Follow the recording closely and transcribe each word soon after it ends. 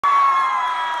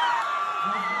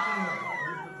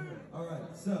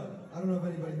don't know if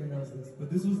anybody here knows this, but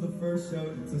this was the first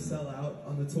show to sell out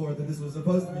on the tour that this was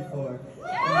supposed to be for.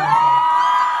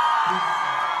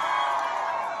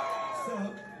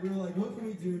 So we were like, what can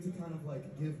we do to kind of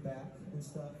like give back and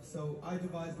stuff? So I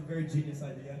devised a very genius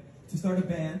idea to start a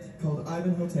band called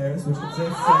Ivanhoe Terrace, which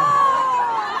consists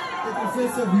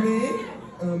of me,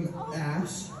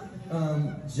 Ash,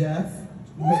 Jeff,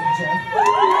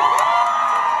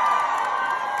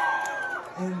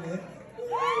 and Nick.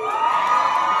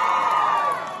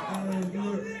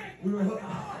 We were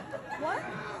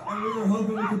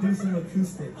hoping we could do some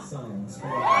acoustic songs.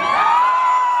 Alright,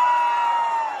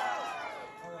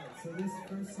 so this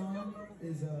first song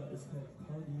is called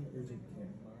Pardee Urgent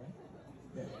Care, alright?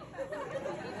 Yeah.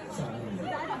 Sorry.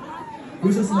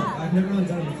 Who's listening? I've never really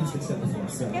done an acoustic set before,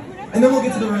 so. And then we'll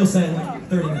get to the real set in like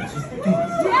 30 minutes. Just come on.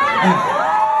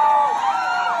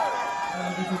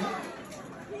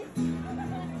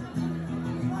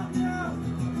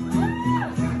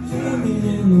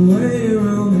 Waiting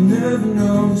room and never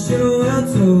know what you want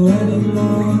to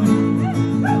anymore.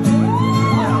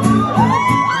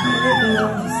 Never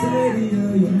want to say to you,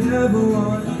 you never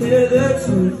want to hear the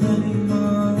truth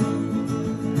anymore.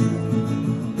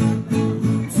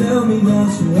 Tell me that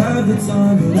you have the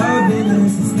time, but I've been here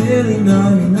since nearly 9,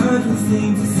 and I can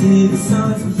seem to see the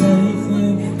signs of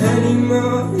anything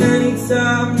anymore,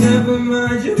 anytime. Never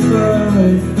mind your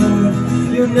birth.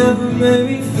 You never made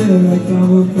me feel like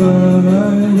I'm a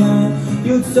burden.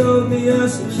 You told me I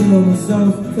should kill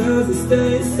myself because I stay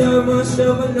inside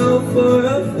myself. I know for a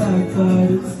fact I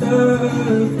deserve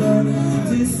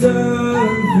it.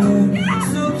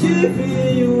 So keep me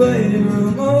in your waiting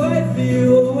room. I'll wait for you,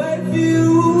 I'll wait for you,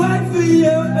 I'll wait for you.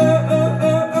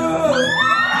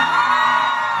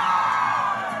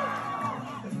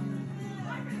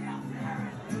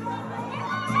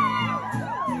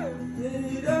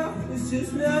 It's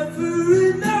just never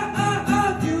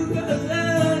enough. You got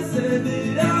I said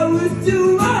that I was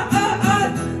too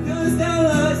hard. Cause now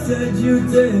I said you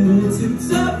did it to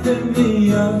toughen me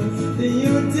up. Then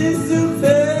you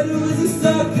disappeared. It was a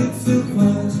sucker too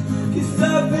much. Cause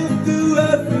I've been through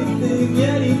everything,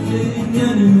 anything,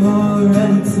 anymore,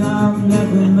 anytime.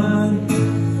 Never mind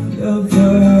your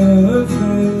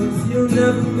perfect. You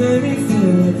never made me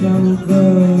feel like I'm a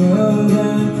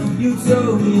burden. You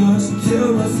told me I should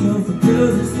kill myself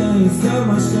because I stay inside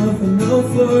myself. I know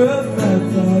for a fact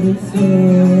that it's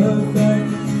perfect.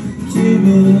 Keep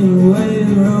me in the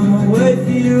waiting room. I'll wait for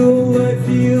you, I'll wait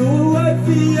for you, I'll wait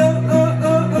for you.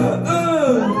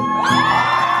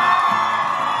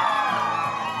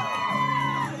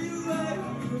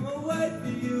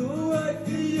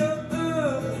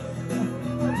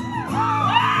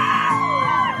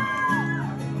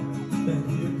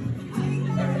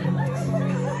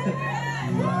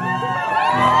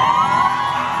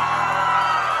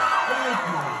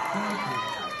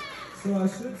 So I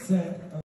should say